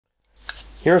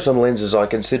Here are some lenses I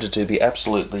consider to be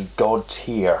absolutely god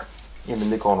tier in the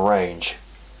Nikon range.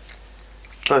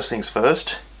 First things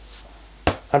first,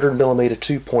 100mm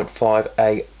 2.5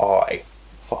 AI.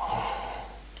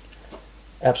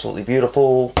 Absolutely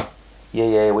beautiful.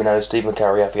 Yeah, we know Steve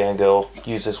McCurry, Afghan girl,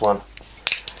 use this one.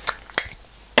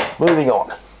 Moving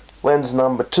on, lens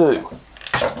number 2,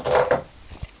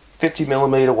 50mm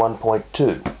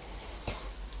 1.2.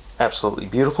 Absolutely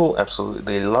beautiful,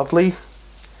 absolutely lovely.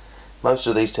 Most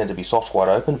of these tend to be soft wide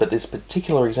open, but this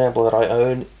particular example that I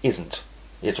own isn't.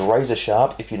 It's razor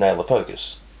sharp if you nail the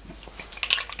focus.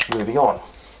 Moving on,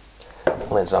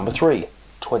 lens number 3,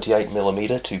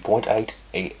 28mm 2.8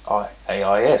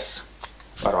 AIS.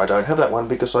 But I don't have that one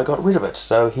because I got rid of it.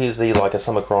 So here's the Leica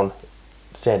Summicron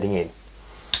standing in.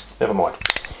 Never mind.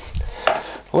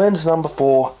 Lens number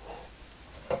 4,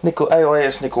 Nikkor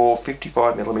AIS Nikkor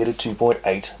 55mm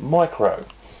 2.8 micro.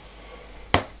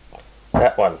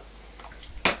 That one.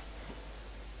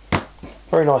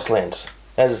 Very nice lens.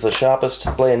 That is the sharpest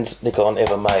lens Nikon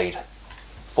ever made.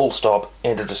 Full stop,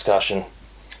 end of discussion.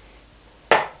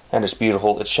 And it's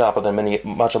beautiful. It's sharper than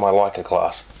much of my Leica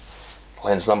class.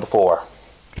 Lens number 4,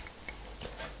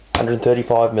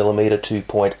 135mm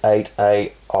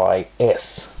 2.8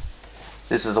 AIS.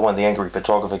 This is the one the angry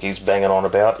photographer keeps banging on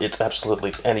about. It's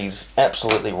absolutely, and he's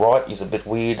absolutely right. He's a bit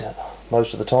weird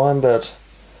most of the time, but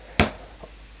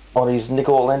on his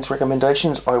Nikkor lens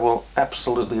recommendations, I will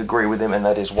absolutely agree with him, and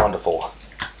that is wonderful.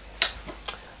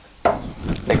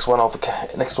 Next cab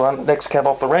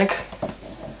off the rank.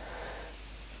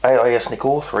 AIS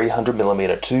Nikkor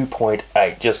 300mm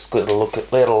 2.8. Just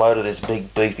let a load of this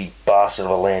big beefy bastard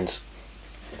of a lens.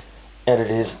 And it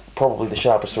is probably the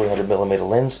sharpest 300mm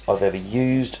lens I've ever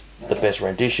used. The best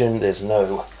rendition. It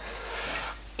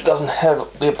doesn't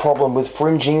have the problem with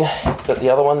fringing that the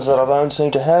other ones that I've owned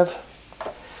seem to have.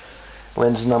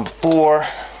 Lens number 4,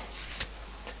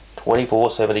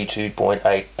 2470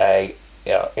 2.8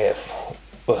 AF.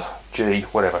 G,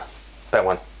 whatever. That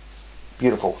one.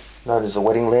 Beautiful. Known as the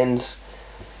wedding lens.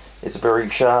 It's very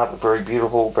sharp, very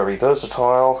beautiful, very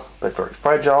versatile, but very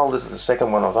fragile. This is the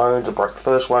second one I've owned. I broke the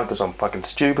first one because I'm fucking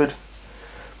stupid.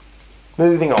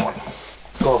 Moving on.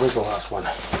 God, where's the last one?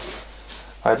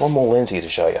 I had one more lens here to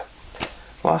show you.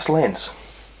 Last lens.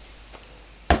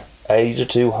 80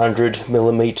 to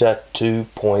 200mm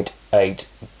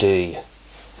 2.8D.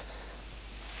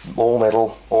 All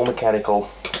metal, all mechanical,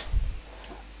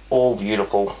 all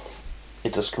beautiful.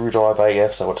 It's a screwdriver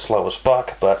AF, so it's slow as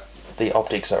fuck, but the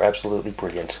optics are absolutely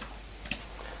brilliant.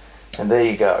 And there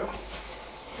you go.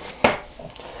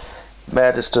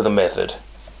 Madness to the method.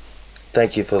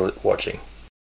 Thank you for watching.